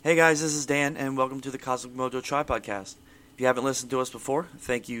Hey guys, this is Dan, and welcome to the Cosmic Mojo Tripodcast. If you haven't listened to us before,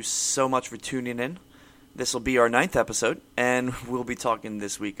 thank you so much for tuning in. This will be our 9th episode, and we'll be talking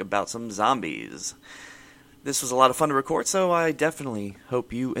this week about some zombies. This was a lot of fun to record, so I definitely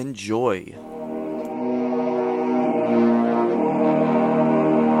hope you enjoy.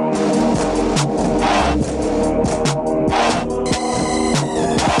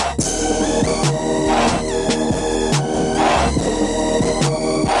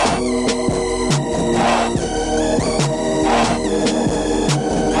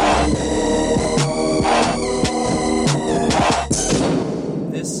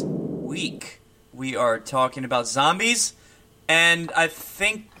 We are talking about zombies, and I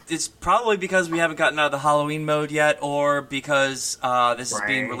think it's probably because we haven't gotten out of the Halloween mode yet, or because this is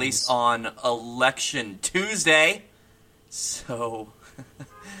being released on Election Tuesday. So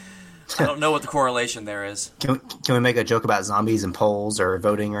I don't know what the correlation there is. Can we make a joke about zombies and polls or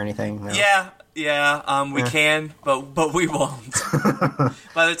voting or anything? No? We can, but we won't.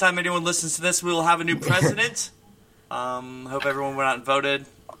 By the time anyone listens to this, we will have a new president. Hope everyone went out and voted.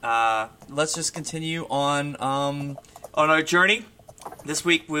 Let's just continue on our journey. This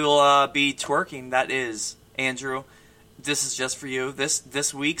week we will be twerking. That is, Andrew, this is just for you.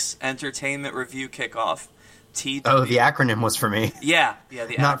 This week's entertainment review kickoff. T3. Oh, the acronym was for me. Yeah, the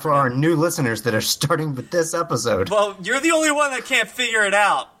Not acronym. for our new listeners that are starting with this episode. Well, you're the only one that can't figure it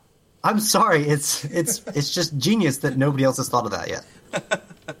out. I'm sorry. It's just genius that nobody else has thought of that yet.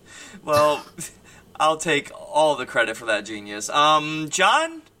 Well, I'll take all the credit for that genius.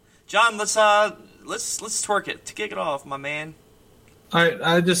 John, let's twerk it to kick it off, my man.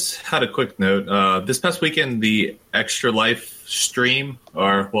 I just had a quick note. This past weekend, the Extra Life stream,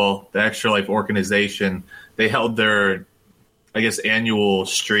 the Extra Life organization, they held their, annual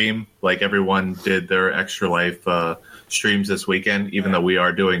stream. Like everyone did their Extra Life streams this weekend, even though we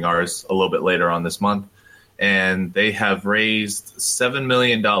are doing ours a little bit later on this month. And they have raised $7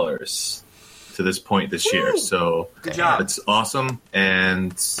 million to this point this year. So good job. It's awesome,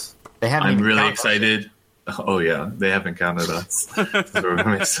 and I'm really excited. Oh yeah, they haven't counted us. We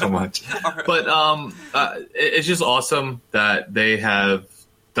make so much, but it's just awesome that they have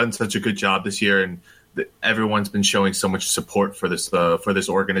done such a good job this year, and everyone's been showing so much support for this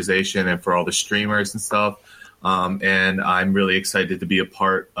organization and for all the streamers and stuff. And I'm really excited to be a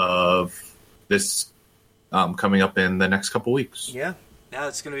part of this coming up in the next couple weeks. Yeah,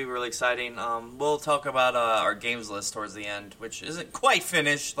 it's going to be really exciting. We'll talk about our games list towards the end, which isn't quite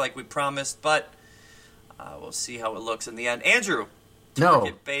finished like we promised, but we'll see how it looks in the end. Andrew,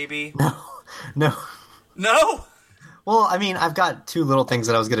 Target, baby. No. Well, I've got two little things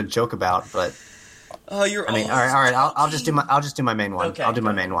that I was going to joke about, but all right. I'll just do my main one. Okay, I'll do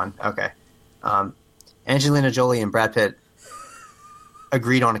my main one. Okay. Angelina Jolie and Brad Pitt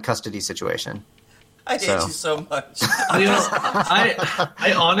agreed on a custody situation. I hate you so much.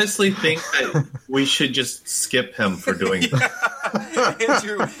 I honestly think that we should just skip him for doing it.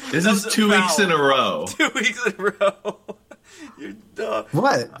 Andrew, this is 2 weeks in a row. 2 weeks in a row. You're dumb.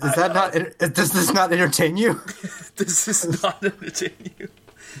 What? Is that not? Does this not entertain you? This is not entertaining you.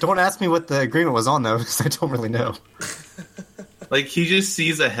 Don't ask me what the agreement was on, though, because I don't really know. Like, he just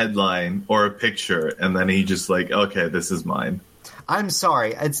sees a headline or a picture, and then he just okay, this is mine. I'm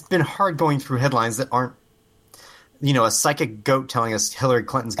sorry. It's been hard going through headlines that aren't, a psychic goat telling us Hillary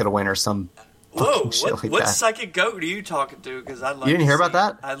Clinton's going to win or some. Whoa! Shit like what that. psychic goat are you talking to? Because I'd like. You didn't hear about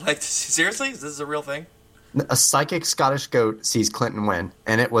that? I'd like to see. Seriously, this is a real thing. A psychic Scottish goat sees Clinton win,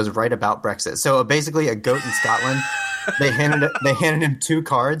 and it was right about Brexit. So basically, a goat in Scotland, they handed him 2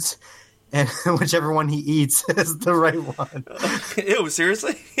 cards, and whichever one he eats is the right one. Ew!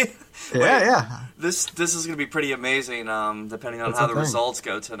 Seriously? Yeah. This is going to be pretty amazing. Depending on That's how the the thing. results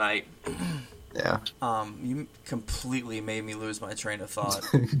go tonight. Yeah. You completely made me lose my train of thought.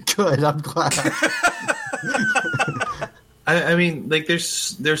 Good. I'm glad.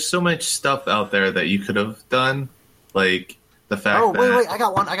 There's so much stuff out there that you could have done, like the fact. Oh, wait! I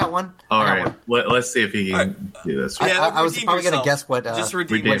got one. All right, let's see if he can do this. Yeah, I was probably going to guess what just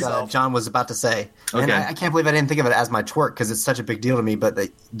redeem yourself. John was about to say. Okay. And I can't believe I didn't think of it as my twerk because it's such a big deal to me. But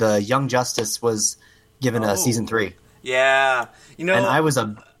the Young Justice was given a season 3. Yeah, and I was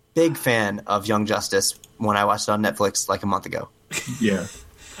a big fan of Young Justice when I watched it on Netflix like a month ago. Yeah.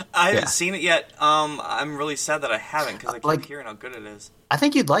 I haven't seen it yet. I'm really sad that I haven't because I keep hearing how good it is. I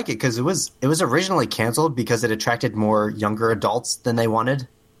think you'd like it because it was originally canceled because it attracted more younger adults than they wanted.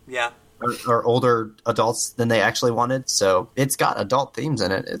 Yeah. Or older adults than they actually wanted. So it's got adult themes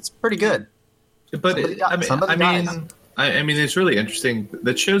in it. It's pretty good. But it's really interesting.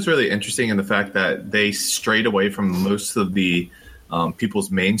 The show's really interesting in the fact that they strayed away from most of the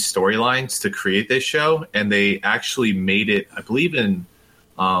people's main storylines to create this show, and they actually made it, I believe, in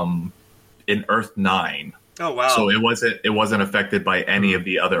Earth 9. Oh wow! So it wasn't affected by any of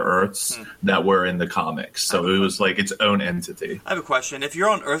the other Earths that were in the comics. So it was like its own entity. I have a question. If you're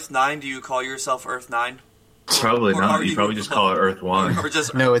on Earth 9, do you call yourself Earth 9? Probably Or not. are You probably just call it Earth 1. Or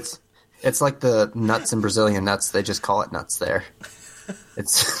just No, it's like the nuts in Brazilian nuts. They just call it nuts there.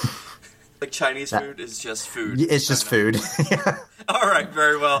 It's like Chinese food is just food. it's just food. Yeah. All right,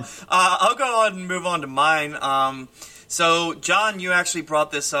 very well. I'll go on and move on to mine. So, John, you actually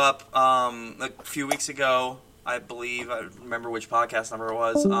brought this up a few weeks ago, I believe. I don't remember which podcast number it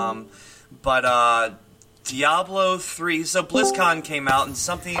was. But Diablo 3. So, BlizzCon came out, and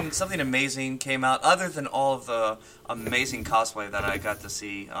something amazing came out, other than all of the amazing cosplay that I got to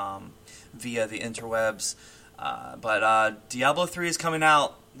see via the interwebs. But Diablo 3 is coming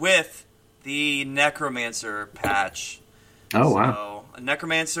out with the Necromancer patch. Oh, wow. So,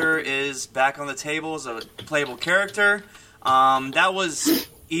 Necromancer is back on the table as a playable character. That was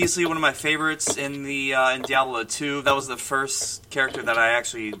easily one of my favorites in Diablo 2. That was the first character that I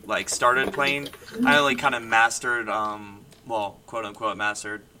actually started playing. I only kind of mastered, quote unquote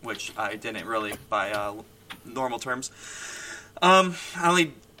mastered, which I didn't really by normal terms. I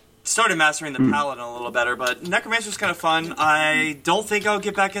only started mastering the Paladin a little better, but Necromancer's kind of fun. I don't think I'll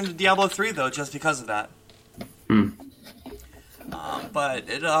get back into Diablo 3 though, just because of that. But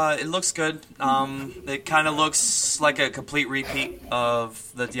it looks good. It kind of looks like a complete repeat of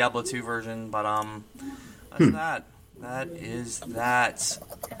the Diablo 2 version, but that's that. That is that.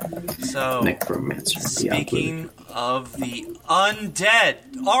 So, Necromancer. speaking of the undead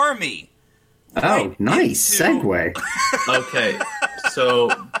army. Oh, nice segue. Okay, so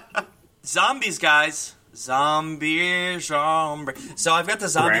Zombies, guys. Zombie. So I've got the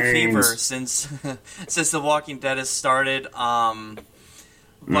zombie Brains. fever since The Walking Dead has started.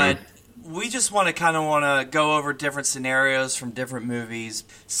 But we just want to go over different scenarios from different movies.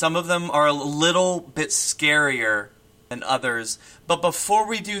 Some of them are a little bit scarier than others. But before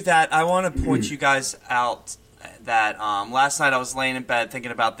we do that, I want to point you guys out that last night I was laying in bed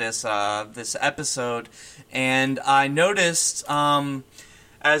thinking about this episode, and I noticed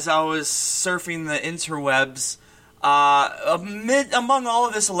as I was surfing the interwebs, among all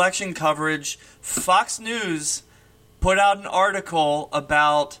of this election coverage, Fox News put out an article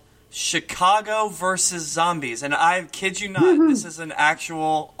about Chicago versus zombies. And I kid you not, this is an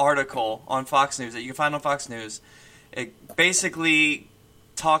actual article on Fox News that you can find on Fox News. It basically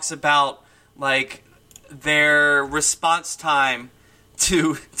talks about, their response time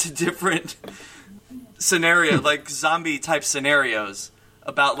to different scenarios, zombie-type scenarios.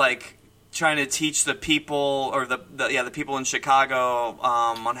 About trying to teach the people or the people in Chicago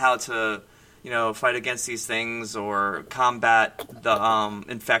on how to fight against these things or combat the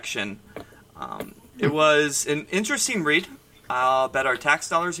infection. It was an interesting read. I'll bet our tax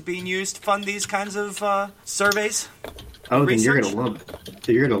dollars are being used to fund these kinds of surveys. Oh, then research.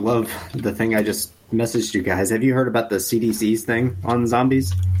 you're gonna love the thing I just messaged you guys. Have you heard about the CDC's thing on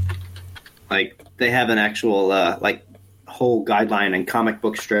zombies? They have an actual whole guideline and comic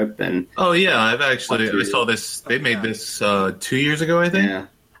book strip and oh yeah, I saw this. They made this 2 years ago, I think. yeah.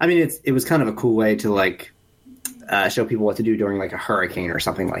 I mean, it was kind of a cool way to show people what to do during a hurricane or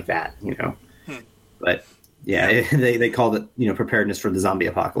something like that, But yeah, they called it preparedness for the zombie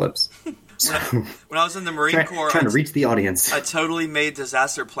apocalypse. So, When I was in the Marine Corps, trying to reach the audience. I totally made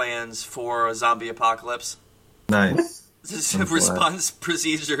disaster plans for a zombie apocalypse. Nice. Response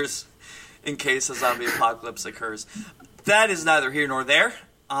procedures in case a zombie apocalypse occurs. That is neither here nor there.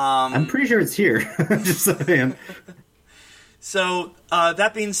 I'm pretty sure it's here. Just saying. So,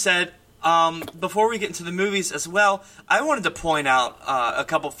 that being said, before we get into the movies as well, I wanted to point out a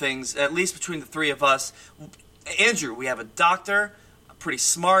couple things, at least between the three of us. Andrew, we have a doctor, pretty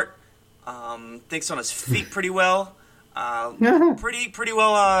smart, thinks on his feet pretty well, pretty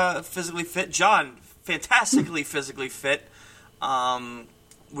well physically fit. John, fantastically physically fit.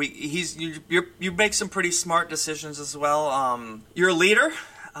 You make some pretty smart decisions as well. You're a leader.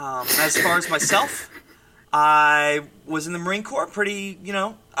 As far as myself, I was in the Marine Corps. Pretty,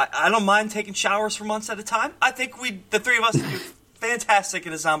 I don't mind taking showers for months at a time. I think the three of us would do fantastic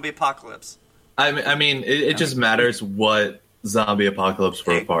in a zombie apocalypse. I mean, it just matters what zombie apocalypse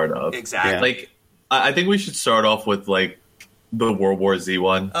we're a part of. Exactly. I think we should start off with the World War Z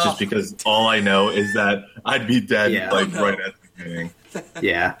one, just because all I know is that I'd be dead right at the beginning.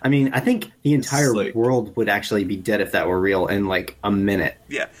 Yeah, I mean, I think the entire world would actually be dead if that were real in a minute.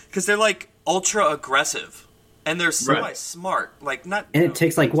 Yeah, because they're ultra aggressive, and they're smart. Like not. And it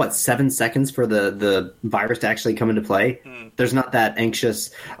takes like what 7 seconds for the virus to actually come into play. There's not that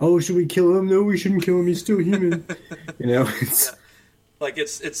anxious. Oh, should we kill him? No, we shouldn't kill him. He's still human. It's like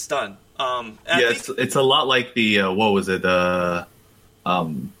it's done. It's a lot like the what was it? What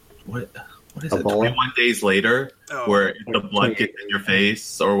is it? Ebola? 21 days later, where the blood gets in your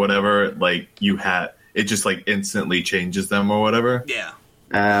face or whatever. Like it just like instantly changes them or whatever. Yeah.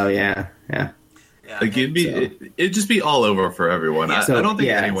 Oh yeah. Like it'd just be all over for everyone. Yeah. I don't think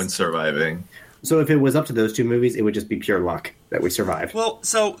anyone's surviving. So if it was up to those two movies, it would just be pure luck that we survived. Well,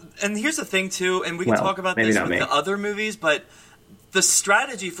 and here's the thing too, and we can talk about this with the other movies, but the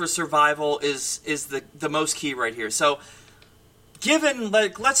strategy for survival is the most key right here. So, given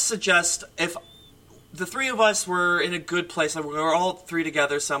let's suggest if the three of us were in a good place, like we're all three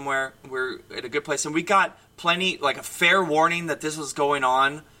together somewhere, we're in a good place, and we got plenty, like a fair warning that this was going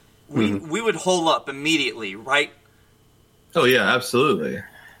on, we would hole up immediately, right? Oh yeah, absolutely.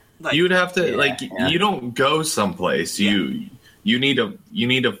 Like, you would have to you don't go someplace. You need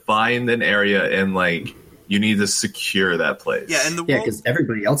to find an area and like you need to secure that place. Yeah, and because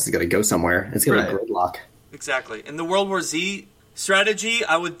everybody else is going to go somewhere. It's going to gridlock. Exactly. In the World War Z strategy,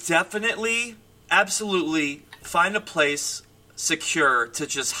 I would definitely, absolutely find a place secure to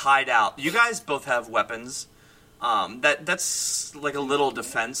just hide out. You guys both have weapons. That's like a little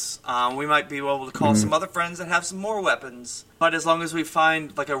defense. We might be able to call some other friends that have some more weapons. But as long as we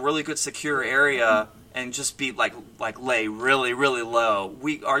find like a really good secure area and just be like lay really, really low,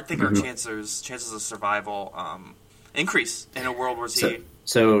 I think our chances of survival increase in a World War Z.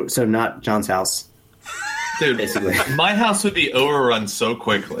 So not John's house. Dude, basically. My house would be overrun so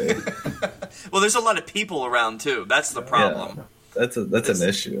quickly. Well, there's a lot of people around too. That's the problem. Yeah. That's an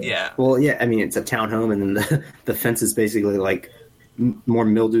issue. Yeah. Well, yeah. I mean, it's a townhome, and then the fence is basically like more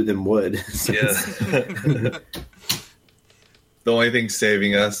mildew than wood. So yeah. The only thing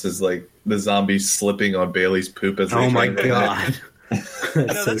saving us is like the zombies slipping on Bailey's poop as they oh my try to- god. That's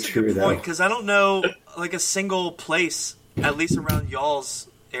so that's true, a good though. point, because I don't know like a single place, at least around y'all's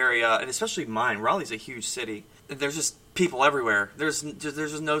area, and especially mine. Raleigh's a huge city. There's just people everywhere. There's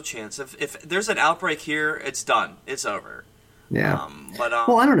just no chance. If there's an outbreak here, it's done. It's over. Yeah.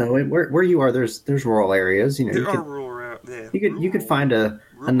 Well, I don't know. Where you are, there's rural areas. You know, there are rural. Yeah. You could find a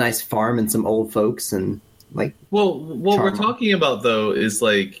nice farm and some old folks and like. Well, what we're talking about though is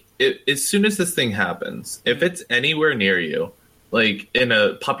like as soon as this thing happens, if it's anywhere near you, like in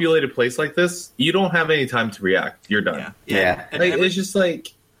a populated place like this, you don't have any time to react. You're done. Yeah. And like, it's just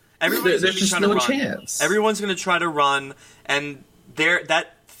like everyone's there's just no chance. Everyone's going to try to run, and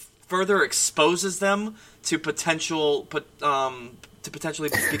that further exposes them to potentially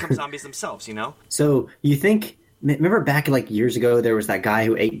become zombies themselves. You know. So you think? Remember back like years ago, there was that guy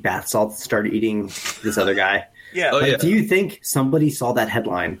who ate bath salts and started eating this other guy. Yeah. Oh, yeah. Do you think somebody saw that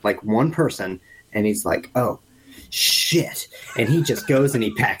headline, like one person, and he's like, "Oh, shit," and he just goes and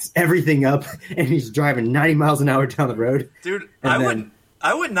he packs everything up and he's driving 90 miles an hour down the road? Dude,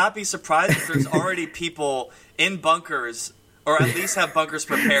 I would not be surprised if there's already people in bunkers, or at least have bunkers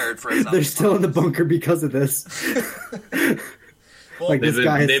prepared for a zombie. They're still in the bunker because of this. Well,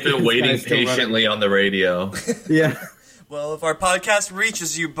 they've been waiting patiently on the radio. Yeah. Well, if our podcast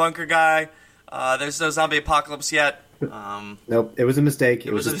reaches you, bunker guy, there's no zombie apocalypse yet. Nope, it was a mistake.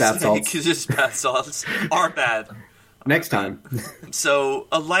 It was just bath salts. It's just bath salts are bad. Next time. So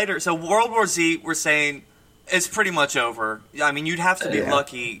World War Z, we're saying it's pretty much over. I mean, you'd have to be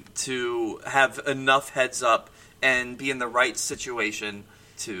lucky to have enough heads up and be in the right situation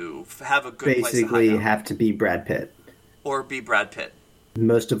to have a good place to hide out. Have to be Brad Pitt. Or be Brad Pitt.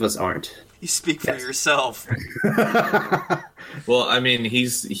 Most of us aren't. You speak for yourself. Well, I mean,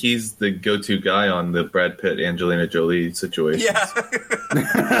 he's the go-to guy on the Brad Pitt Angelina Jolie situation. Yeah.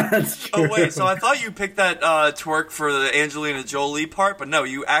 That's true. Oh wait, so I thought you picked that twerk for the Angelina Jolie part, but no,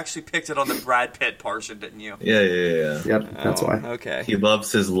 you actually picked it on the Brad Pitt portion, didn't you? Yeah. Yep, that's why. Okay. He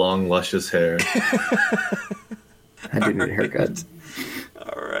loves his long, luscious hair. I do need a haircut.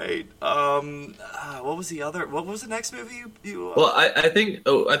 All right. What was the next movie you Well, I think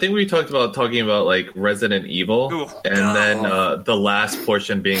we talked about talking about like Resident Evil, then the last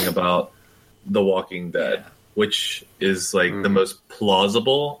portion being about The Walking Dead, which is like the most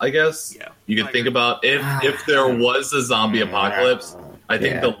plausible, I guess. Yeah, you could think about if there was a zombie apocalypse. I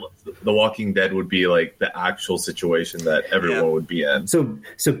think the Walking Dead would be like the actual situation that everyone would be in. So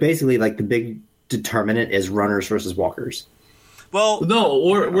basically, like the big determinant is runners versus walkers. Well, no,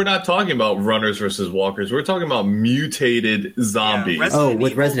 we're not talking about runners versus walkers. We're talking about mutated zombies.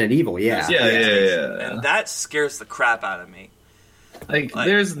 Resident Evil, yeah. Yeah. And that scares the crap out of me. Like,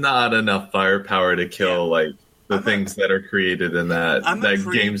 there's not enough firepower to kill like the things that are created in that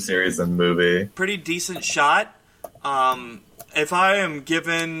game series and movie. Pretty decent shot. If I am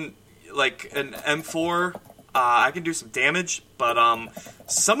given like an M4, I can do some damage, but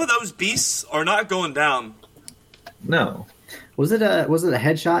some of those beasts are not going down. No. Was it a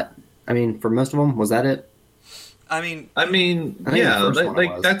headshot? I mean, for most of them, was that it? I mean, yeah,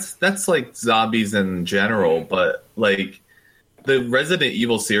 that's like zombies in general, but like the Resident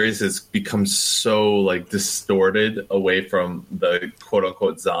Evil series has become so like distorted away from the quote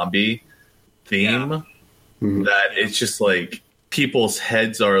unquote zombie theme that it's just like people's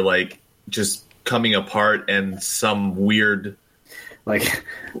heads are like just coming apart and some weird like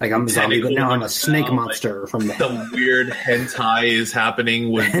I'm a zombie, but now I'm a snake monster from the some weird hentai is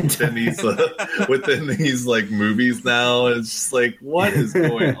happening within these like movies now. It's just like, what is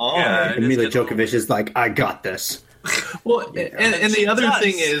going on? Yeah, and Mila Djokovic is like, I got this. Well, and the other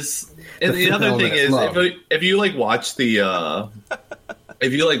thing is, if you like watch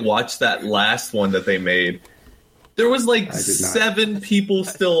that last one that they made, there was like 7 people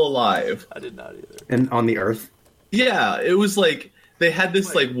still alive. I did not either. And on the Earth? Yeah, it was like they had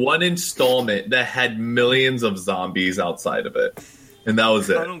this like one installment that had millions of zombies outside of it, and that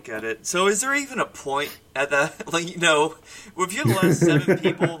was it. I don't get it. So is there even a point at that? Like, if you lost 7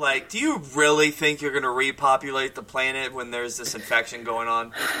 people, like, do you really think you're going to repopulate the planet when there's this infection going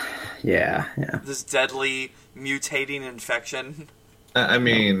on? Yeah. This deadly mutating infection. I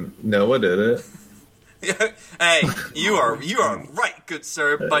mean, Noah did it. Hey, you are right, good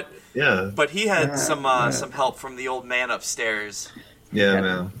sir. But he had some help from the old man upstairs. Yeah,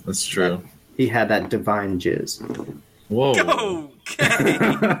 man, that's true. He had that divine jizz. Whoa. Okay.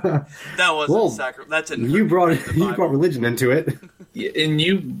 That wasn't sacrilege. That's you brought religion into it. And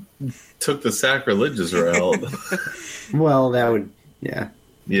you took the sacrilegious route. Well, that would Yeah.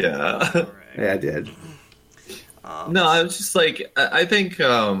 Right. Yeah, I did. No, I was just like, I think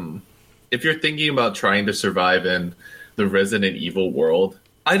if you're thinking about trying to survive in the Resident Evil world,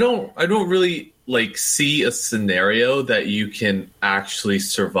 I don't really like see a scenario that you can actually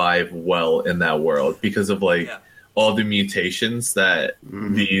survive well in that world because of all the mutations that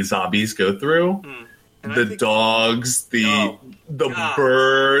the zombies go through. The dogs, the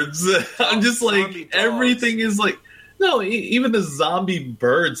birds. I'm just like, everything is like, no, even the zombie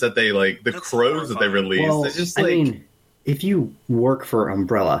birds that they like, the crows that they release. Well, it's just I mean, if you work for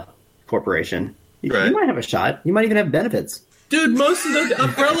Umbrella Corporation, you might have a shot. You might even have benefits. Dude, most of the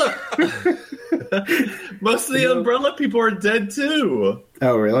Umbrella people are dead too.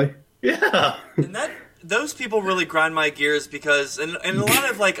 Oh, really? Yeah. And those people really grind my gears because in a lot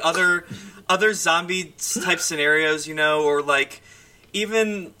of like other zombie type scenarios, or like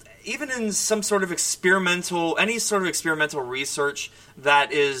even in some sort of any sort of experimental research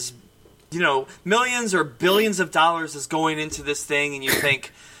that is, millions or billions of dollars is going into this thing, and you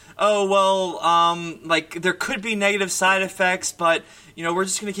think, oh, well, like, there could be negative side effects, but, we're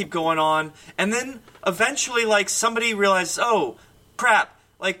just going to keep going on. And then, eventually, like, somebody realizes, oh, crap,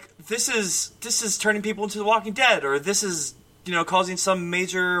 like, this is turning people into The Walking Dead, or this is, causing some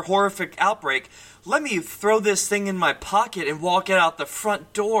major horrific outbreak. Let me throw this thing in my pocket and walk it out the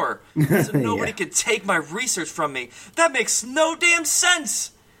front door so nobody can take my research from me. That makes no damn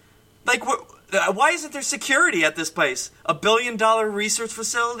sense! Like, why isn't there security at this place? $1 billion research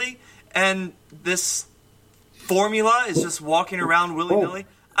facility, and this formula is just walking around willy-nilly?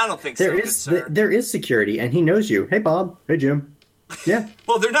 I don't think so, sir. There is security, and he knows you. Hey, Bob. Hey, Jim. Yeah.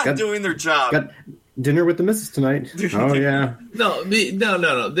 Well, they're not doing their job. Got dinner with the missus tonight. Oh, yeah. No.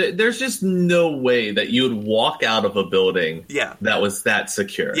 There's just no way that you would walk out of a building that was that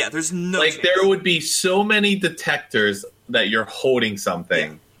secure. Yeah, there's no Like, chance. there would be so many detectors that you're holding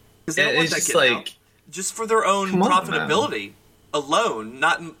something. Yeah. It's just like, just for their own profitability alone,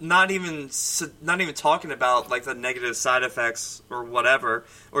 not even talking about like the negative side effects or whatever,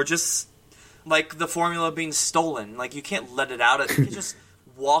 or just like the formula being stolen. Like, you can't let it out. You can just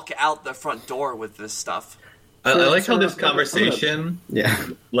walk out the front door with this stuff. I like how this conversation,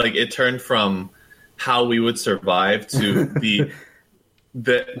 like, it turned from how we would survive to the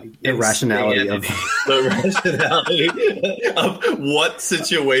irrationality of what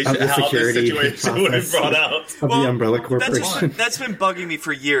situation, how this situation would have brought out of the Umbrella Corporation. That's been bugging me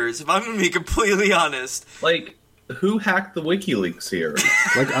for years. If I'm going to be completely honest, like, who hacked the WikiLeaks here?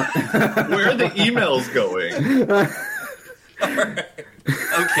 Where are the emails going?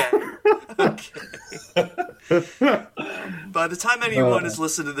 Okay. By the time anyone has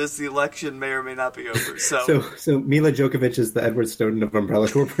listened to this, the election may or may not be over. So Mila Djokovic is the Edward Snowden of Umbrella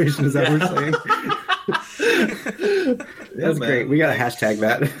Corporation. Is that what we're saying? That's great. We got to hashtag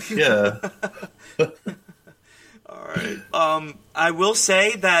that. Yeah. I will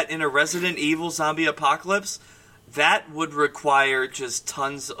say that in a Resident Evil zombie apocalypse, that would require just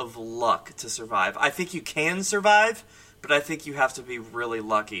tons of luck to survive. I think you can survive, but I think you have to be really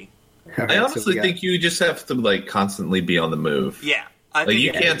lucky. I honestly think you just have to like constantly be on the move. Yeah. Like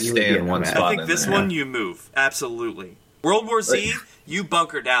you can't stay in one spot. I think this one you move. Absolutely. World War Z, you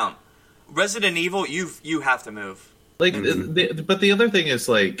bunker down. Resident Evil, you have to move. Like, but the other thing is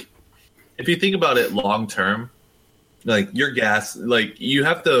like, if you think about it long term, like your gas, like you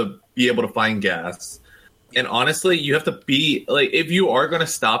have to be able to find gas, and honestly, you have to be like, if you are going to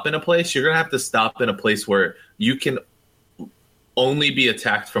stop in a place, you're going to have to stop in a place where you can only be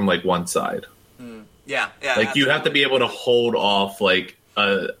attacked from like one side. Yeah. Like absolutely. You have to be able to hold off like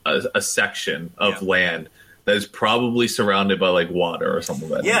a section of land that is probably surrounded by like water or something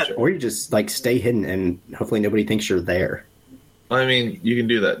like that. Yeah, or you just like stay hidden and hopefully nobody thinks you're there. I mean, you can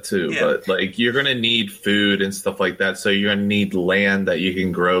do that too, but like you're gonna need food and stuff like that. So you're gonna need land that you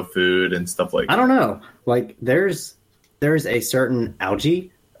can grow food and stuff like that. I don't know. Like there's a certain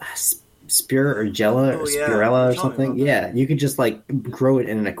algae, spirella or something. Yeah, you could just like grow it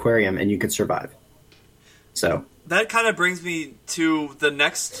in an aquarium and you could survive. So that kind of brings me to the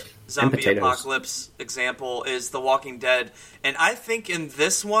next zombie apocalypse example is The Walking Dead. And I think in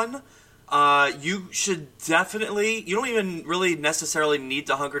this one, you should definitely... You don't even really necessarily need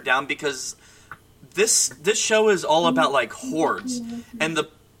to hunker down because this show is all about, like, hordes. And the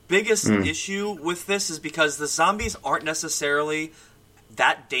biggest issue with this is because the zombies aren't necessarily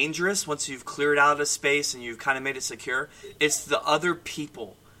that dangerous once you've cleared out a space and you've kind of made it secure. It's the other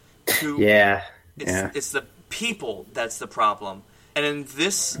people who... It's the people that's the problem. And in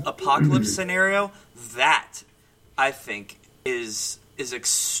this apocalypse scenario, that, I think, is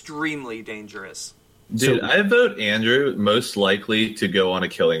extremely dangerous. Dude, I vote Andrew most likely to go on a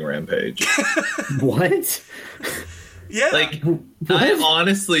killing rampage. What? Yeah. Like, what? I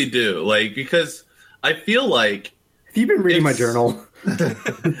honestly do. Like, because I feel like... Have you been reading my journal?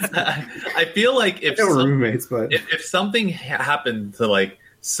 I feel like if something happened to, like,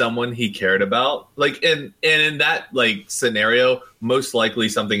 someone he cared about, like, and in that like scenario, most likely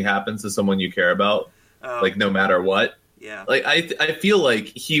something happens to someone you care about, like no matter what. Yeah, like I feel like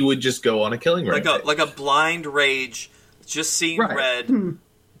he would just go on a killing rampage, like a blind rage, just seeing red,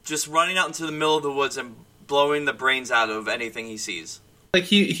 just running out into the middle of the woods and blowing the brains out of anything he sees. Like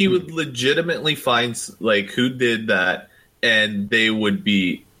he would legitimately find like who did that, and they would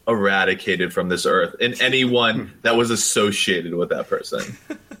be eradicated from this earth, and anyone that was associated with that person.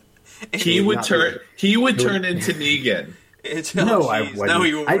 he would turn into Negan. I wouldn't. No,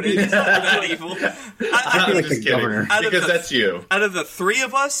 he wouldn't. He's not that evil. I feel like the governor. Because that's you. Out of the three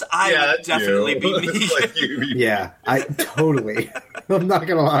of us, I would definitely be Negan. Like you. Yeah, I totally. I'm not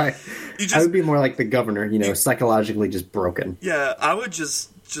gonna lie. I would be more like the governor, psychologically just broken. Yeah, I would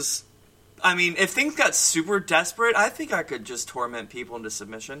just I mean, if things got super desperate, I think I could just torment people into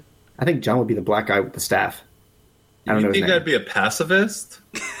submission. I think John would be the black guy with the staff. I don't know. You think I'd be a pacifist?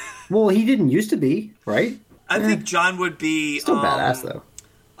 Well, he didn't used to be, right? I think John would be still badass though.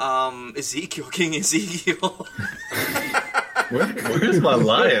 Ezekiel, King Ezekiel. Where's my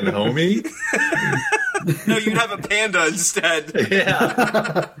lion, homie? No, you'd have a panda instead.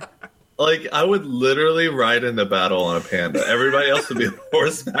 Yeah. Like, I would literally ride in the battle on a panda. Everybody else would be on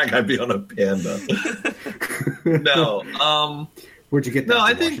horseback. I'd be on a panda. No. Where'd you get that?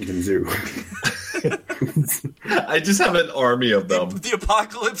 I think Washington Zoo. I just have an army of them. The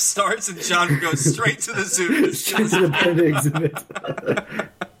apocalypse starts and John goes straight to the zoo. Straight to the panda exhibit.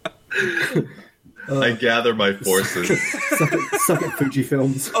 I gather my forces. Suck at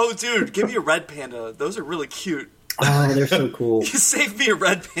Fujifilms. Oh, dude, give me a red panda. Those are really cute. Oh, they're so cool. You saved me a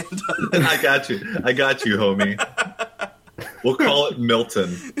red panda. I got you, homie. We'll call it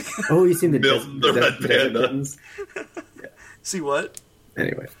Milton. Oh, you seen the red panda? Kittens? Yeah. See what?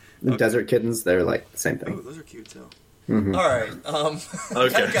 Anyway, the desert kittens, they're like the same thing. Oh, those are cute too. Mm-hmm. All right.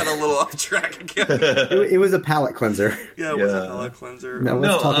 Okay. I got a little off track again. It was a palate cleanser. Yeah, it was a palate cleanser. Now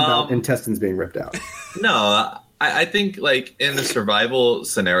let's talk about intestines being ripped out. No, I think like in the survival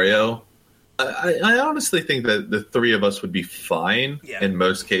scenario, I honestly think that the three of us would be fine in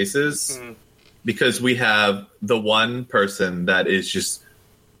most cases because we have the one person that is just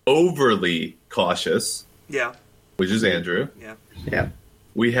overly cautious. Yeah. Which is Andrew. Yeah. Yeah.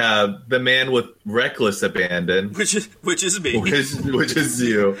 We have the man with reckless abandon, which is me, which is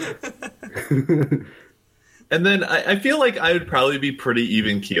you. And then I feel like I would probably be pretty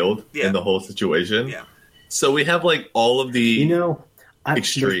even keeled in the whole situation. Yeah. So we have like all of the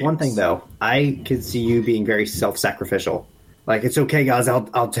extremes. There's one thing though, I could see you being very self-sacrificial. Like, it's okay, guys,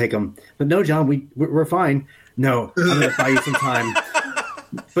 I'll take them. But no, John, we're fine. No, I'm gonna buy you some time.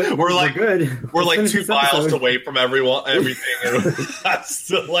 But We're like good. We're Let's like finish 2 this miles episode. away from everything. And I'm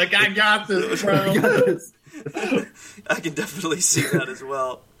still like, I got this, bro. We got this. I can definitely see that as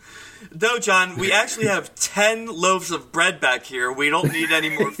well. No, John, we actually have 10 loaves of bread back here. We don't need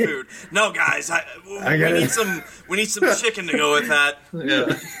any more food. No, guys, we need some chicken to go with that.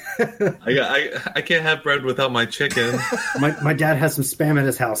 Yeah, I can't have bread without my chicken. My dad has some spam at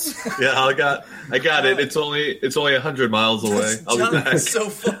his house. Yeah, I got it. It's only 100 miles away. I'll be John, back. so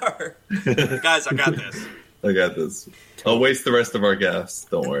far. Guys, I got this. I got this. I'll waste the rest of our gas.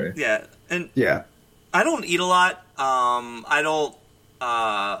 Don't worry. Yeah, and Yeah. I don't eat a lot. I don't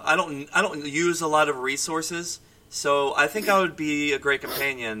use a lot of resources, so I think I would be a great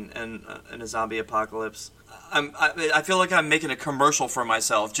companion in a zombie apocalypse. I feel like I'm making a commercial for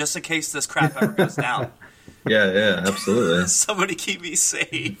myself just in case this crap ever goes down. Yeah, absolutely. Somebody keep me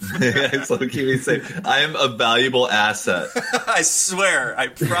safe. Yeah, so keep me safe. I am a valuable asset. I swear. I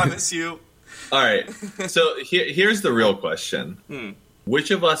promise you. All right. So here's the real question: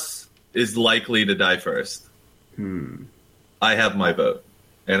 Which of us is likely to die first? I have my vote,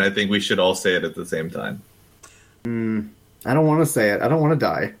 and I think we should all say it at the same time. I don't want to say it. I don't want to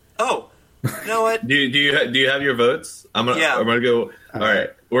die. Oh, you know what? Do you have your votes? I'm gonna go. All right.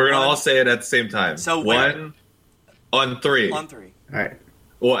 We're gonna all say it at the same time. So one on three. On three. All right.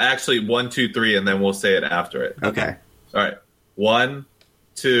 Well, actually, 1, 2, 3, and then we'll say it after it. Okay. All right. 1,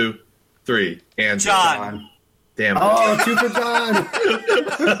 2, 3. And John. Damn it. Oh, 2 for John.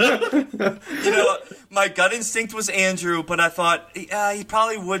 You know, my gut instinct was Andrew, but I thought he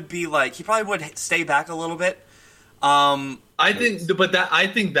probably would stay back a little bit. I think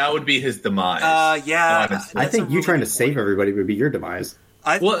that would be his demise. Yeah. honestly. I think you trying to save everybody would be your demise.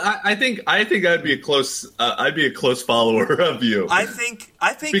 I think I'd be a close follower of you. I think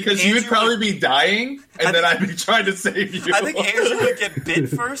because Andrew you would probably be dying, and then I'd be trying to save you. I think Andrew would get bit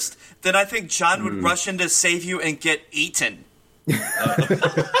first. Then I think John would rush in to save you and get eaten.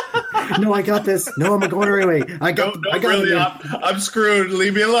 No, I got this. No, I'm going anyway. I got really. it. I'm screwed.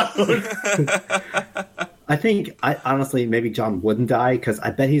 Leave me alone. I think, honestly, maybe John wouldn't die because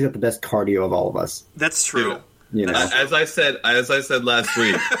I bet he's got the best cardio of all of us. That's true. Dude. You know, As I said last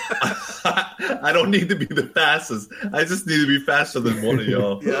week, I don't need to be the fastest. I just need to be faster than one of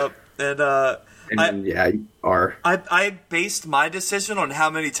y'all. Yep. And yeah, you are. I based my decision on how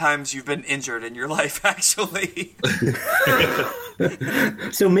many times you've been injured in your life, actually.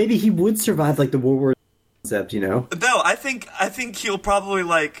 So maybe he would survive like the World War concept, you know? No, I think he'll probably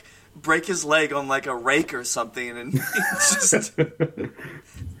like break his leg on like a rake or something, and just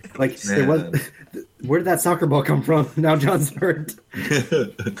Like, it was, where did that soccer ball come from? Now John's hurt.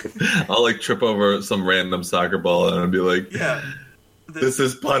 I'll like trip over some random soccer ball and I'll be like, yeah. this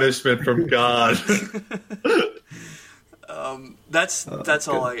is punishment from God. That's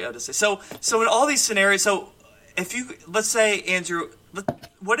all I got to say. So in all these scenarios, let's say, Andrew,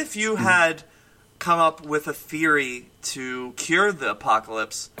 what if you had come up with a theory to cure the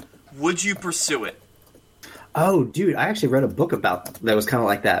apocalypse? Would you pursue it? Oh, dude, I actually read a book about that was kind of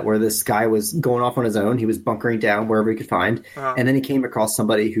like that, where this guy was going off on his own. He was bunkering down wherever he could find. And then he came across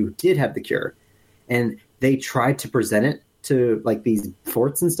somebody who did have the cure. And they tried to present it to like these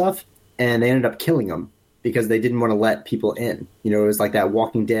forts and stuff. And they ended up killing them because they didn't want to let people in. You know, it was like that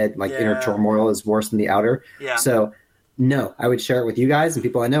Walking Dead, like inner turmoil is worse than the outer. Yeah. So, no, I would share it with you guys and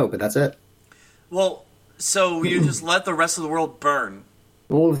people I know, but that's it. Well, so you just let the rest of the world burn.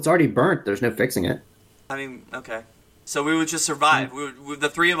 Well, if it's already burnt, there's no fixing it. I mean, okay. So we would just survive. The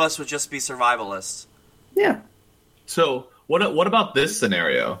three of us would just be survivalists. Yeah. So what about this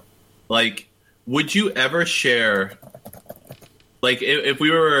scenario? Like, would you ever share, like, if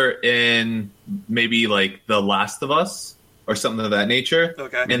we were in maybe like The Last of Us or something of that nature,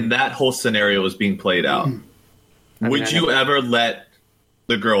 Okay. and that whole scenario was being played out, would you ever let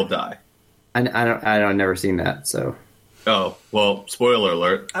the girl die? I don't never seen that, so. Oh, well, spoiler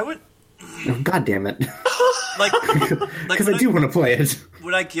alert. I would, Oh, God damn it. like, Because I do want to play it.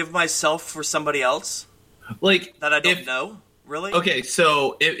 would I give myself for somebody else Like, that I don't know? Really? Okay,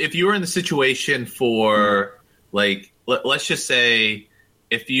 so if you were in the situation for like let's just say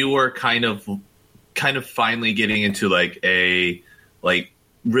if you were kind of finally getting into like a like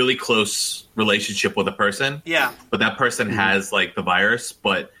really close relationship with a person, Yeah. but that person has like the virus,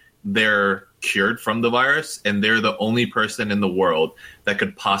 but they're cured from the virus and they're the only person in the world that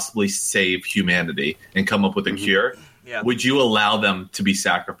could possibly save humanity and come up with a cure. Yeah. Would you allow them to be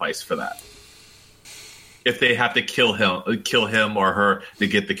sacrificed for that? If they have to kill him or her to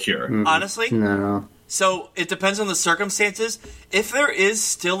get the cure. Honestly, No. So it depends on the circumstances. If there is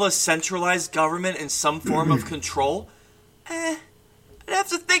still a centralized government in some form of control, I'd have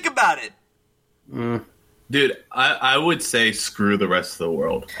to think about it. Dude, I would say screw the rest of the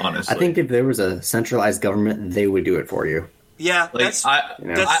world, honestly. I think if there was a centralized government, they would do it for you. Yeah, Like, that's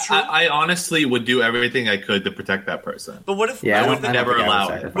true. I honestly would do everything I could to protect that person. But what if Yeah, I would what if- never think I allow it.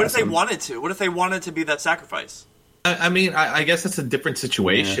 sacrifice what if they them. wanted to? What if they wanted to be that sacrifice? I mean, I guess it's a different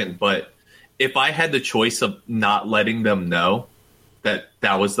situation, but if I had the choice of not letting them know that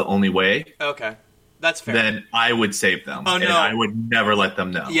was the only way, Okay, that's fair. then I would save them. Oh, And no. I would never let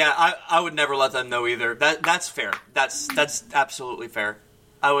them know. Yeah, I would never let them know either. That's fair. That's absolutely fair.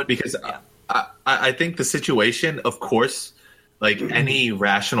 I would Because yeah. I think the situation, of course, like any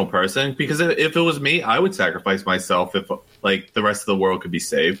rational person, because if it was me, I would sacrifice myself if like the rest of the world could be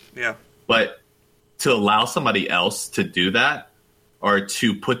saved. Yeah. But to allow somebody else to do that or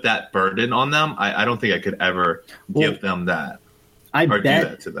to put that burden on them, I don't think I could ever give them that I or do bet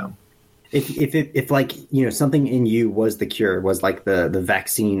that to them. if like, you know, something in you was the cure, was like the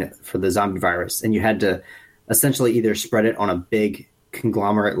vaccine for the zombie virus, and you had to essentially either spread it on a big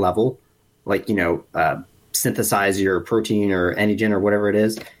conglomerate level, like, you know, synthesize your protein or antigen or whatever it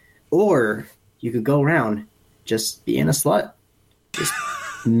is, or you could go around just being a slut, just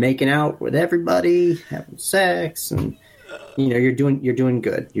making out with everybody, having sex, and you know, you're doing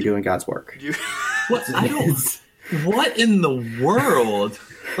good. You're doing God's work. What? What in the world?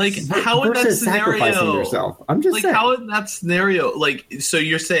 Like, how in that Versus sacrificing scenario? yourself. I'm just Like, saying. how in that scenario? Like, so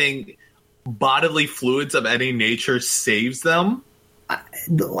you're saying bodily fluids of any nature saves them?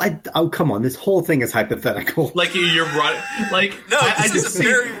 Oh, come on! This whole thing is hypothetical. Like you're running. Like No, I this is just a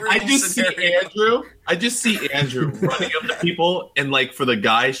very see. real I just scenario. see Andrew. I just see Andrew running up to people and like for the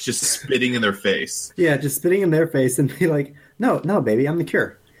guys just spitting in their face. Yeah, just spitting in their face and be like, "No, baby, I'm the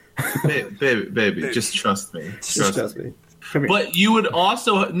cure. Baby, just trust me. Just trust me. Come here." But you would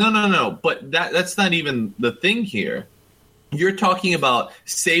also no. But that's not even the thing here. You're talking about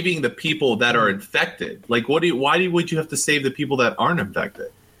saving the people that are infected. Like, why would you have to save the people that aren't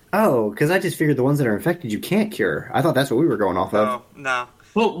infected? Oh, because I just figured the ones that are infected you can't cure. I thought that's what we were going off of. Oh, no.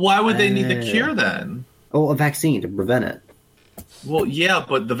 Well, why would they need the cure then? Oh, a vaccine to prevent it. Well, yeah,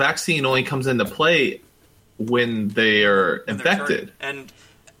 but the vaccine only comes into play when they are And they're infected. turning-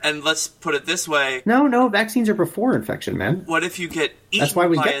 And let's put it this way. No, vaccines are before infection, man. What if you get eaten That's why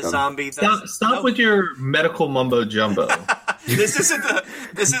we by get a them. zombie? That's, Stop no, with your medical mumbo jumbo. This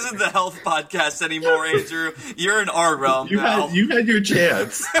isn't the health podcast anymore, Andrew. You're in our realm now. you had your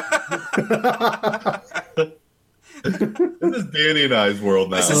chance. This is Danny and I's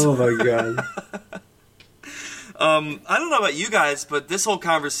world now. Oh my god. I don't know about you guys, but this whole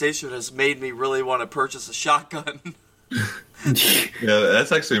conversation has made me really want to purchase a shotgun. Yeah,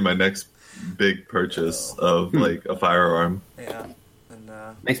 that's actually my next big purchase of like a firearm. Yeah, and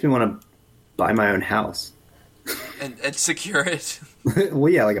Makes me want to buy my own house. and secure it.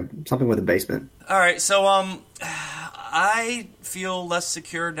 Well, yeah, like something with a basement. All right, so I feel less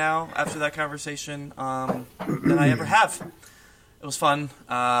secure now after that conversation than I ever have. It was fun.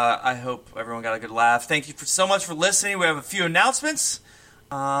 I hope everyone got a good laugh. Thank you so much for listening. We have a few announcements,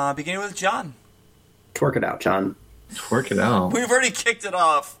 beginning with John. Twerk it out, John. Work it out. We've already kicked it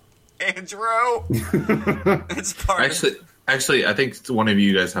off, Andrew. It's part Actually, I think one of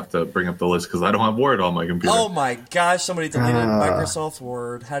you guys have to bring up the list because I don't have Word on my computer. Oh my gosh! Somebody deleted Microsoft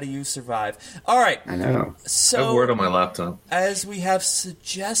Word. How do you survive? All right. I know. I have So Word on my laptop. as we have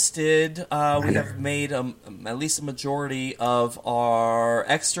suggested, we have made at least a majority of our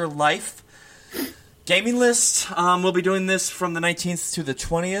Extra Life gaming list. We'll be doing this from the 19th to the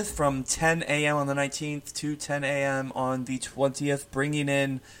 20th, from 10 a.m. on the 19th to 10 a.m. on the 20th, bringing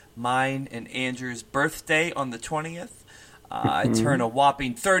in mine and Andrew's birthday on the 20th. I turn a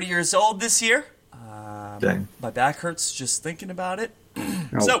whopping 30 years old this year. Dang. My back hurts just thinking about it.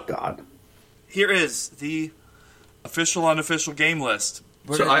 Oh So- god. Here is the official unofficial game list.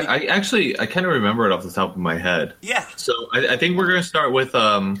 We're So gonna be- I kind of remember it off the top of my head. yeah. So I think we're going to start with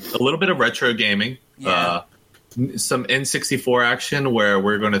a little bit of retro gaming. Yeah. Some N64 action where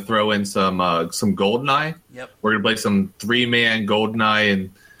we're going to throw in some GoldenEye. Yep. We're going to play some 3-man GoldenEye and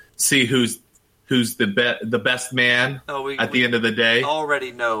see who's the best man at the end of the day.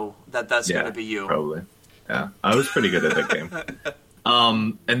 Already know that that's going to be you. Probably. Yeah, I was pretty good at that game.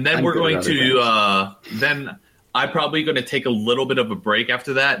 And then I'm we're good going at other to then I'm probably going to take a little bit of a break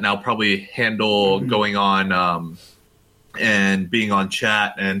after that, and I'll probably handle going on and being on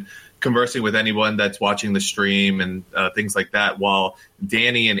chat and conversing with anyone that's watching the stream and things like that, while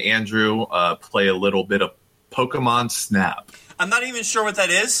Danny and Andrew play a little bit of Pokemon Snap. I'm not even sure what that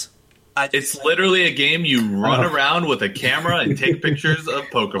is. It's literally a game you run around with a camera and take pictures of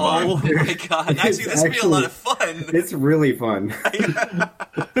Pokemon. Oh my god! Actually, this would be a lot of fun. It's really fun.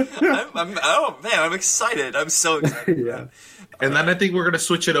 I'm excited. I'm so excited. Yeah. And then I think we're going to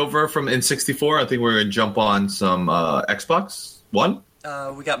switch it over from N64. I think we're going to jump on some Xbox One.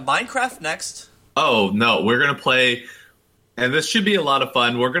 We got Minecraft next. Oh, no. We're going to play, and this should be a lot of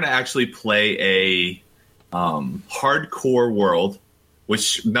fun. We're going to actually play a hardcore world,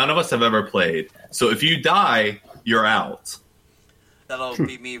 which none of us have ever played. So if you die, you're out. That'll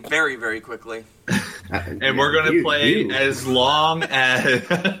beat me very, very quickly. And we're going to play as long as...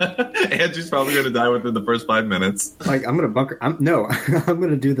 Andrew's probably going to die within the first 5 minutes. Like, I'm going to bunker... I'm going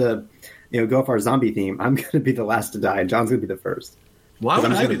to do the, go off our zombie theme. I'm going to be the last to die. John's going to be the first. Why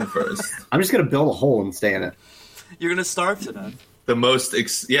would I be the first? I'm just going to build a hole and stay in it. You're going to starve to death. The most...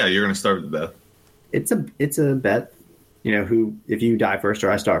 you're going to starve to death. It's a bet, who if you die first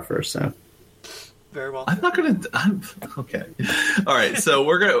or I start first, so... Very well. I'm not gonna. Okay. All right. So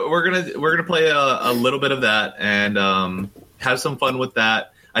we're gonna play a little bit of that and have some fun with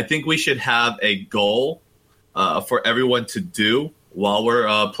that. I think we should have a goal for everyone to do while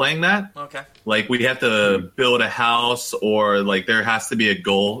we're playing that. Okay. Like we have to build a house, or like there has to be a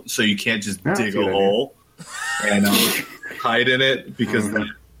goal, so you can't just dig a hole and hide in it because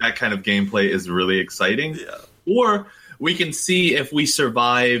that kind of gameplay is really exciting. Yeah. Or we can see if we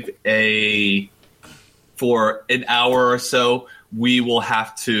survive for an hour or so, we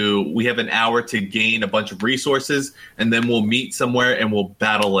have an hour to gain a bunch of resources, and then we'll meet somewhere and we'll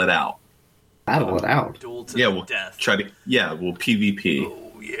battle it out. Battle it out? Duel to we'll death. We'll PvP.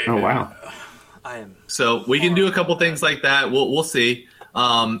 Oh, yeah. Oh, wow. So we can do a couple things like that. We'll see.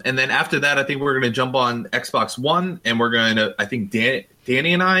 And then after that, I think we're going to jump on Xbox One, and we're going to, I think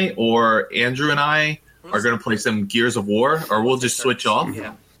Danny and I, or Andrew and I, are going to play some Gears of War, or we'll just switch off.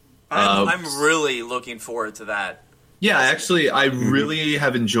 Yeah. I'm really looking forward to that. Yeah, actually, I really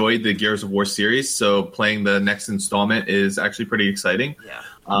have enjoyed the Gears of War series, so playing the next installment is actually pretty exciting. Yeah.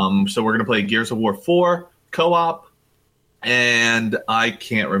 So we're going to play Gears of War 4 co-op, and I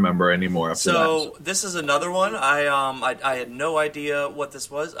can't remember anymore after that. So this is another one. I had no idea what this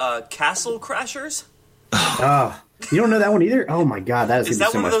was. Castle Crashers? You don't know that one either? Oh my god, that is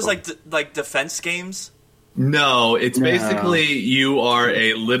that one of those like defense games? No, it's basically you are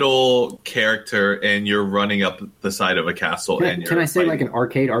a little character and you're running up the side of a castle. Can I say like an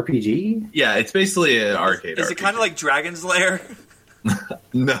arcade RPG? Yeah, it's basically an arcade. Is it kind of like Dragon's Lair?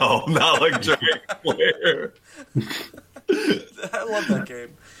 No, not like Dragon's Lair. I love that game.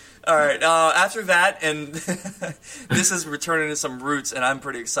 All right, after that, and this is returning to some roots, and I'm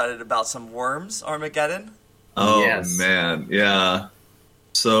pretty excited about some Worms Armageddon. Oh, yes. Man, yeah.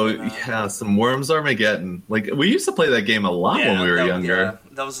 So, some Worms Armageddon. Like, we used to play that game a lot when we were younger. Yeah,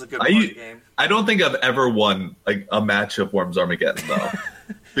 that was a good party game. I don't think I've ever won like a match of Worms Armageddon, though.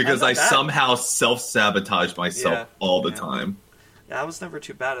 Because I somehow self-sabotage myself all the time. Yeah, I was never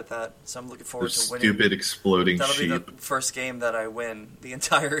too bad at that, so I'm looking forward to winning. Stupid exploding That'll sheep. be the first game that I win the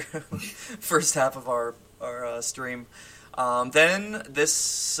entire first half of our stream. Then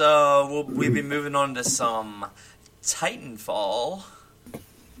this, we'll be moving on to some Titanfall.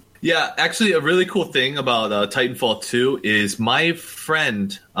 Yeah, actually, a really cool thing about Titanfall 2 is my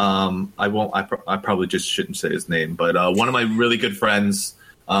friend. I probably just shouldn't say his name, but one of my really good friends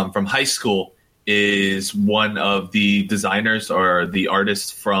from high school is one of the designers or the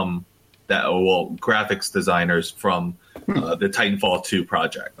artists from that. Well, graphics designers from the Titanfall 2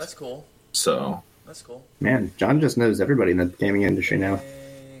 project. That's cool. So that's cool. Man, John just knows everybody in the gaming industry now.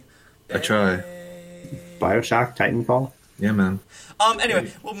 I try. BioShock, Titanfall. Yeah, man.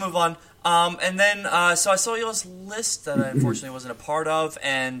 Anyway, we'll move on. And then, so I saw y'all's list that I unfortunately wasn't a part of,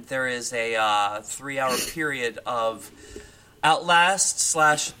 and there is a 3-hour period of Outlast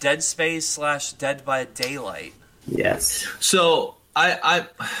 / Dead Space / Dead by Daylight. Yes. So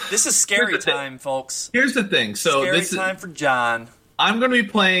this is scary time, folks. Here's the thing. So scary time for John. I'm going to be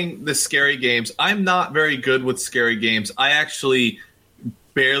playing the scary games. I'm not very good with scary games. I actually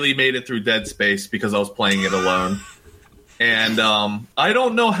barely made it through Dead Space because I was playing it alone. And I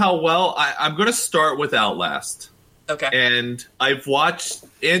don't know how well. I'm going to start with Outlast. Okay. And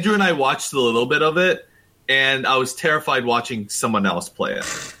Andrew and I watched a little bit of it, and I was terrified watching someone else play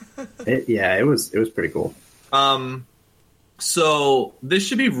it. It was pretty cool. So this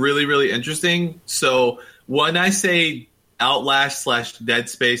should be really, really interesting. So when I say Outlast / Dead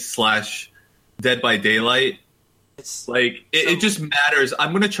Space / Dead by Daylight, it's like it just matters.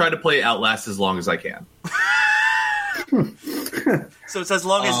 I'm going to try to play Outlast as long as I can. So it's as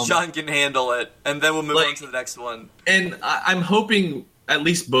long as John can handle it, and then we'll move on to the next one. And I'm hoping at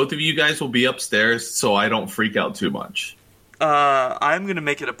least both of you guys will be upstairs, so I don't freak out too much. I'm going to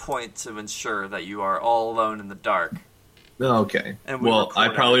make it a point to ensure that you are all alone in the dark. Okay. And we Well, I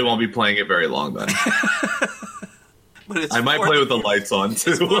record probably everything. won't be playing it very long then. But it's I might for play the- with the lights on It's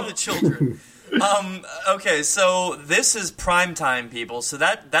for too. the children. Okay, so this is prime time, people. So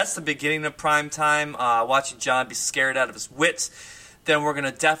that's the beginning of prime time. Watching John be scared out of his wits. Then we're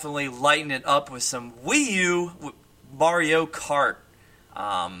gonna definitely lighten it up with some Wii U Mario Kart.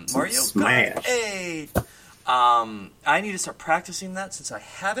 Mario Smash. Kart 8. I need to start practicing that since I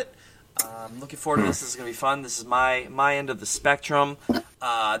have it. I'm looking forward to this. This is going to be fun. This is my end of the spectrum.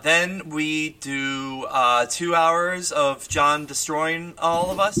 Then we do 2 hours of John destroying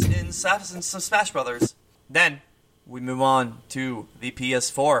all of us in some Smash Brothers. Then we move on to the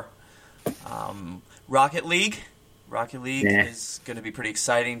PS4. Rocket League. Rocket League Yeah. is going to be pretty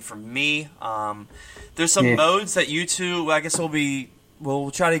exciting for me. There's some Yeah. modes that you two, I guess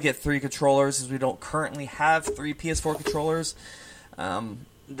we'll try to get 3 controllers, as we don't currently have 3 PS4 controllers.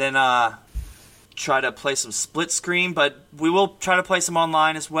 Then try to play some split screen, but we will try to play some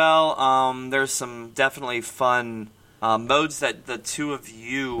online as well. There's some definitely fun modes that the two of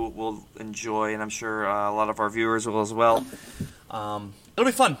you will enjoy, and I'm sure a lot of our viewers will as well. It'll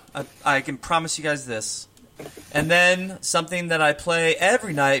be fun. I can promise you guys this. And then something that I play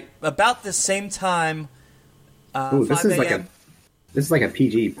every night about the same time. Ooh, 5 a.m. This is like a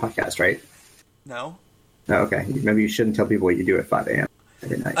PG podcast, right? No. Oh, okay. Maybe you shouldn't tell people what you do at 5 a.m.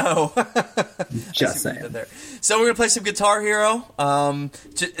 every night. Oh. Just I see what you did saying. there. So we're gonna play some Guitar Hero.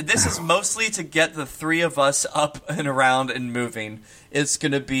 This is mostly to get the 3 of us up and around and moving. It's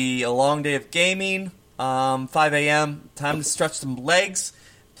gonna be a long day of gaming. 5 a.m. Time to stretch some legs,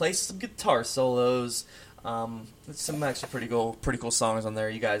 play some guitar solos. There's some actually pretty cool songs on there.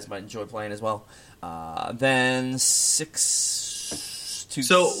 You guys might enjoy playing as well. Then 6 to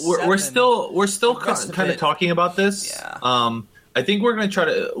So we're 7. still The rest of kind of it- talking about this. Yeah. I think we're gonna try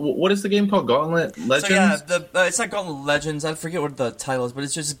to. What is the game called? Gauntlet Legends. So yeah, it's not Gauntlet Legends. I forget what the title is, but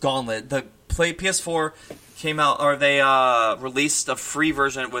it's just Gauntlet. The PS4 came out, or they released a free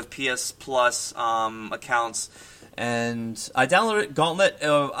version with PS Plus accounts, and I downloaded Gauntlet.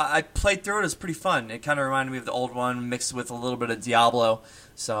 I played through it. It was pretty fun. It kind of reminded me of the old one, mixed with a little bit of Diablo.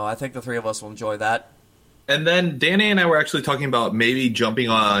 So I think the 3 of us will enjoy that. And then Danny and I were actually talking about maybe jumping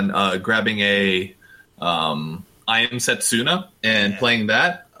on, grabbing a I Am Setsuna and playing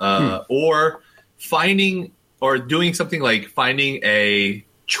that, or finding or doing something like finding a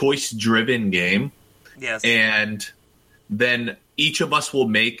choice-driven game, Yes. and then each of us will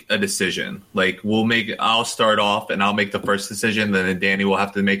make a decision. Like I'll start off and I'll make the first decision, then Danny will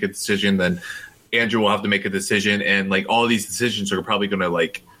have to make a decision, then Andrew will have to make a decision, and like all of these decisions are probably going to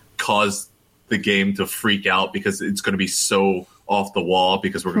like cause the game to freak out because it's going to be so off the wall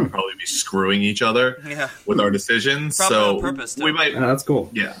because we're going to probably be screwing each other Yeah. with our decitions. Probably so on purpose, too. we might, Oh, that's cool.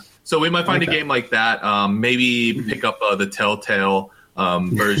 yeah. So we might find like a that. game like that. Maybe pick up the Telltale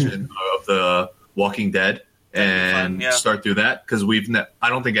version of the Walking Dead and fun, yeah. start through that because I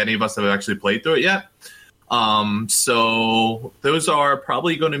don't think any of us have actually played through it yet. So those are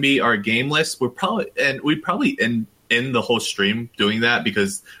probably going to be our game list. We probably end the whole stream doing that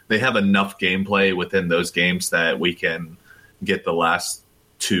because they have enough gameplay within those games that we can get the last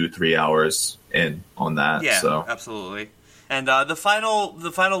 2-3 hours in on that. Yeah, So absolutely. And the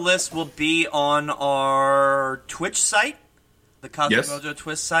final list will be on our Twitch site, the Cosmic Yes. Mojo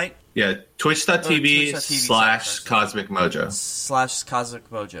Twitch site yeah, twitch.tv Twitch.tv / Cosmic Mojo. / Cosmic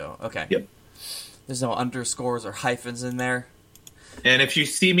Mojo. Okay. Yep. There's no underscores or hyphens in there. And if you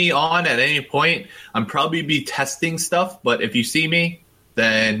see me on at any point, I'm probably be testing stuff. But if you see me,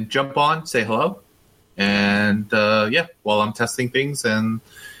 then jump on, say hello, and while I'm testing things, and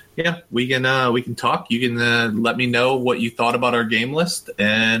we can talk. You can let me know what you thought about our game list,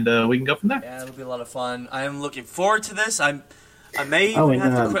 and we can go from there. Yeah, it'll be a lot of fun. I am looking forward to this. I may even Oh, and,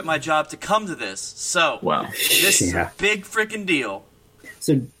 have to quit my job to come to this. So Wow. this is Yeah. a big freaking deal.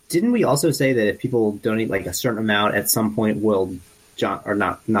 So didn't we also say that if people donate like a certain amount at some point, will John or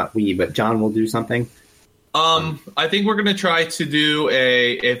not we, but John will do something? I think we're gonna try to do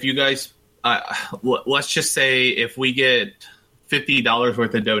if you guys, let's just say if we get $50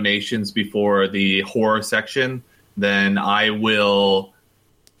 worth of donations before the horror section, then I will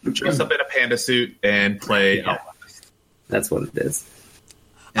dress up in a panda suit and play. Yeah. That's what it is.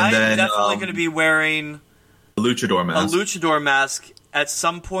 And I'm then definitely going to be wearing a luchador a mask. luchador mask at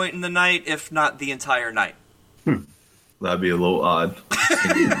some point in the night, if not the entire night. That'd be a little odd.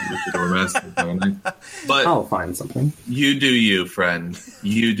 Luchador mask. But I'll find something. you do you, friend.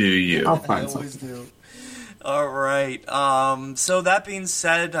 You do you. I'll find something. do. All right. So that being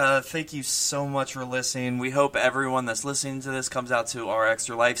said, thank you so much for listening. We hope everyone that's listening to this comes out to our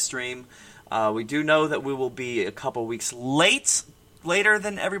Extra Life stream. We do know that we will be a couple weeks later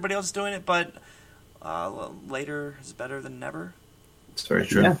than everybody else doing it, but later is better than never. It's very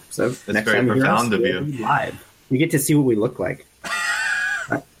true. Yeah, so It's next very time you hear profound us, of we'll you. be live. You get to see what we look like.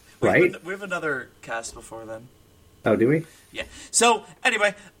 Right? We have another cast before then. Oh, do we? Yeah. So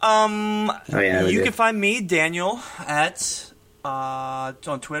anyway, yeah, we you did. can find me, Daniel, at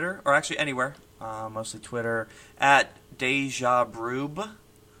on Twitter, or actually anywhere, mostly Twitter, at Deja Brube.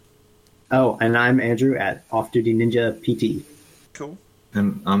 Oh, and I'm Andrew at Off Duty Ninja PT. Cool.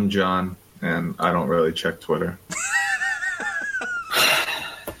 And I'm John, and I don't really check Twitter.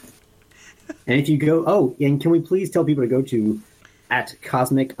 And if you go, and can we please tell people to go to at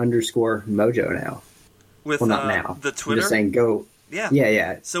Cosmic_Mojo now? With Well, not now. the I'm Twitter. just saying go. Yeah.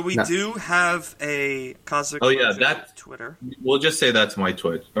 Yeah. So we No. do have a Cosmic Oh, yeah, Mojo that- Twitter. We'll just say that's my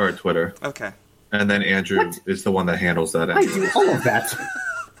Twitter, Okay. and then Andrew What? is the one that handles that. I do all of that.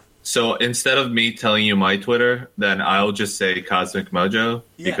 So instead of me telling you my Twitter, then I'll just say Cosmic Mojo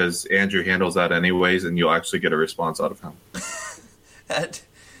Yeah. because Andrew handles that anyways, and you'll actually get a response out of him. At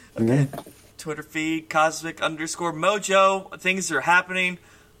Okay. Twitter feed Cosmic_Mojo. Things are happening.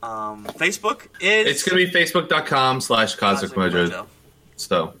 Facebook is. It's going to be facebook.com/Cosmic Mojo.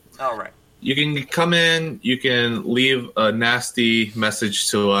 So All right. you can come in, you can leave a nasty message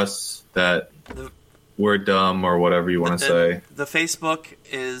to us that we're dumb or whatever you want to say. The Facebook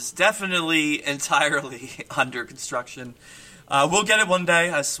is definitely entirely under construction. We'll get it one day.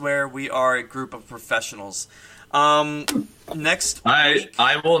 I swear, we are a group of professionals. Next week,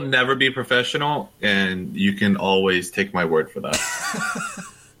 I will never be professional, and you can always take my word for that.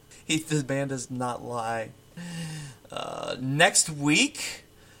 the man does not lie. Next week,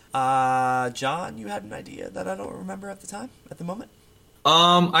 John, you had an idea that I don't remember at the moment.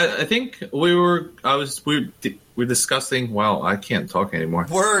 I think we were discussing. Wow, I can't talk anymore.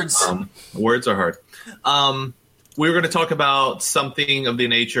 Words. Words are hard. We were going to talk about something of the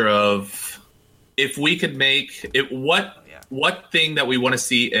nature of if we could make it. What thing that we want to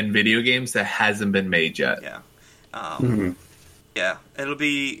see in video games that hasn't been made yet? Yeah. Yeah, it'll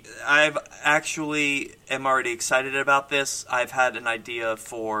be. I've actually am already excited about this. I've had an idea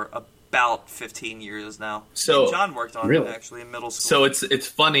for about 15 years now. So John worked on Really? it actually in middle school. So it's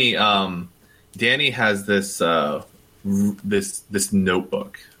funny. Danny has this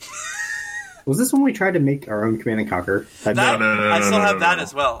notebook. Was this when we tried to make our own Command and Conquer? that, no, I still have that no.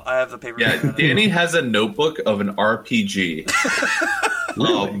 as well. I have the paper. Yeah, Danny has a notebook of an RPG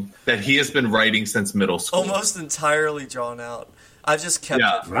Really? that he has been writing since middle school. Almost entirely drawn out. I just kept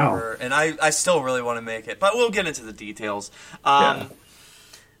Yeah. it forever, and I still really want to make it, but we'll get into the details. Yeah.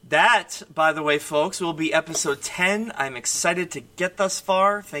 That, by the way, folks, will be episode 10. I'm excited to get thus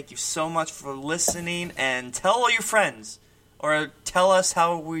far. Thank you so much for listening, and tell all your friends, or tell us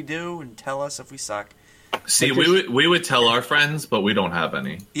how we do, and tell us if we suck. See, we would tell our friends, but we don't have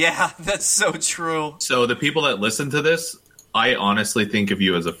any. Yeah, that's so true. So the people that listen to this, I honestly think of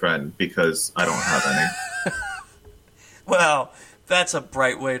you as a friend because I don't have any. Well, that's a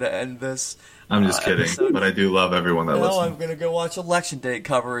bright way to end this. I'm just kidding, episode. but I do love everyone that Now I'm listens. going to go watch election day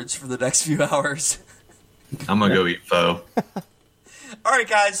coverage for the next few hours. I'm gonna go eat pho. All right,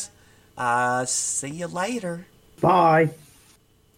 guys. See you later. Bye.